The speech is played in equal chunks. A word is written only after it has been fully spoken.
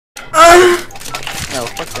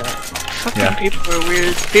that. Fucking people are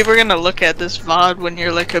weird. People are gonna look at this VOD when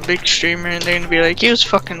you're like a big streamer and they're gonna be like, he was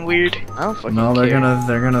fucking weird. I don't fucking No, care.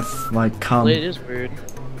 they're gonna like come. It is weird.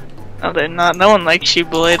 No, they're not. No one likes you,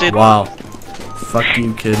 belated. Wow. Fuck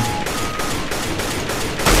you, kid.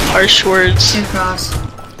 Harsh words. Two cross.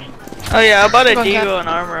 Oh yeah, I bought a Deagle and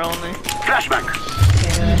armor only.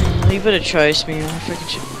 You better trust me. I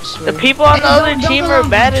freaking swear. The people on the Hey, other don't team go are on.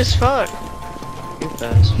 bad as fuck. You're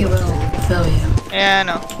fast. He will fill you. Yeah, I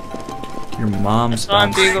know. Your mom's. So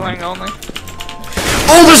I'm Deagling only.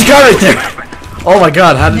 Oh, there's a guy right there! Oh my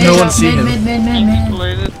god, how did no one see him? Mid.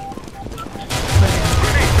 Belated.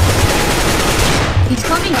 He's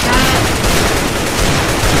coming cat.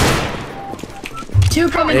 Two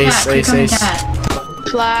coming cat. Two coming cat.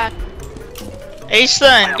 Flat. Ace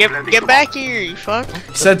then, get back here, you fuck.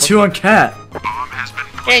 He said 2 on cat.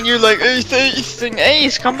 And you're like,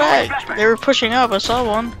 Ace, come back. They were pushing up, I saw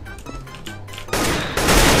one.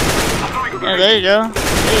 Yeah, there you go.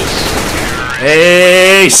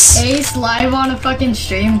 Ace! Ace live on a fucking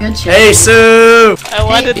stream. Good shit. Ace! I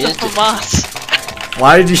wanted the FAMAS.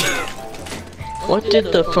 Why did you? What did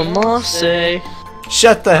the FAMAS say?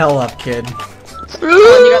 Shut the hell up, kid.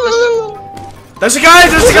 There's a guy!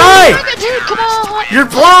 There's a guy! Come on! You're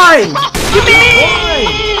blind!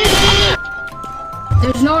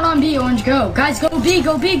 There's no one on B. Orange, go. Guys, go B.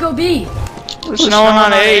 Go B. Go B. There's no one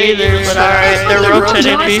on A either, but alright, they're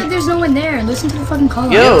rotating I B. said there's no one there. Listen to the fucking call.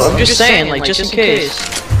 Yo, I'm just saying, like, just in case.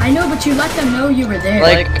 I know, but you let them know you were there.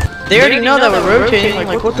 Like, they already know that we're rotating.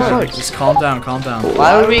 Like, what the fuck? Just calm down, calm down.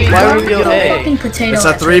 Why would we go A? Fucking potato. It's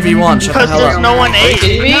a 3v1, shut the Because hell there's up. no one A.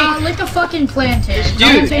 Kidding me? Nah, lick a fucking plantain.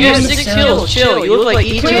 Dude, you have 6 kills. Chill. You look like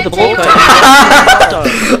E.T. with the bowl cut.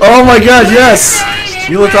 Oh my god, yes!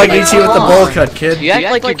 You look like E.T. with the bowl cut, kid. You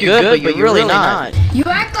act like you're good, but you're really not. You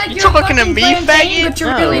act like you're talking to fucking me, plantain, faggot? but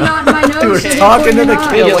you're really not in my nose. We're so talking to therefore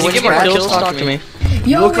the you're kid. not. Yo, when you get more kills, talk to me.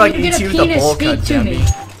 You look like when you E.T. get a with the penis, bowl speak cut, to me. Debbie.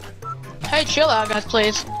 Hey, chill out, guys,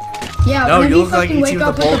 please. Yeah, No, whenever you look like fucking E.T. wake with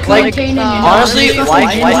up the with bowl a cut. plantain in your nose, Honestly, you why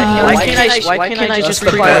fucking can't I onion. just That's the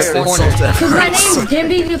pre-fire best a corner? insult Cause my ever. name's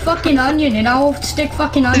Dimby the fucking onion, and I'll stick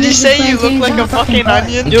fucking onions. Did you say and you look plantains like in a my fucking butt.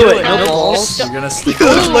 onion? Do it, no balls. You're gonna stick You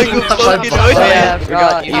look like a fucking Oh onion. yeah, I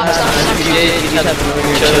forgot. You have that on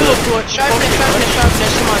your chest. Sharpness,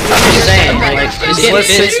 come on. I'm just saying, like, it's getting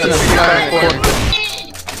fits in the corner.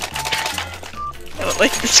 I don't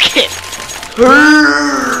like this kid.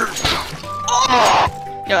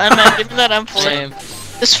 Yo, M-Man, give me that M4. Same.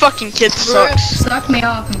 This fucking kid sucks. Suck me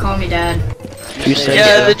off and call me dad. You said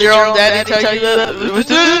Yeah, did your own daddy tell you that? No,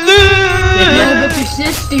 but your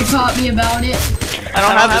sister taught me about it. I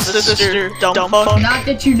don't have a sister, dumb fuck. Not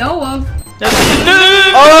that you know of.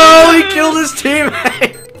 Oh, he killed his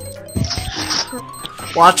teammate!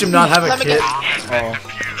 Watch him not have a kid.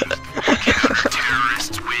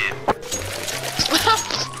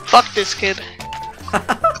 Fuck this kid.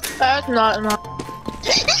 That's not.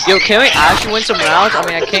 Yo, can we actually win some rounds? I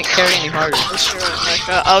mean, I can't carry any harder. Sure, like,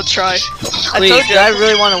 I'll try. I Please, told you, I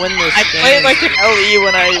really want to win this I game. played like an LE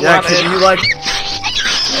when I Yeah, wanted. can you like...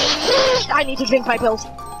 I need to drink my pills.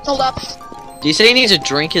 Hold up. Do you say he needs to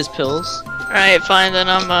drink his pills? Alright, fine, then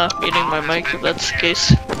I'm muting my mic if that's the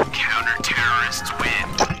case. Counter-terrorists win.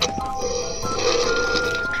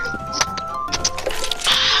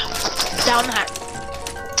 Down the hat.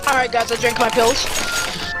 Alright, guys, I drank my pills.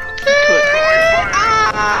 Good.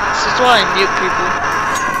 This is why I mute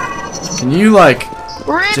people. Can you like...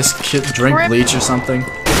 Rip. just drink bleach or something?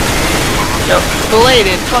 Yo,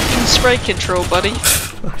 belated fucking spray control, buddy.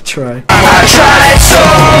 I try. I tried so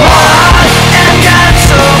hard and got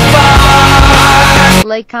so far.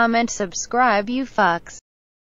 Like, comment, subscribe, you fucks.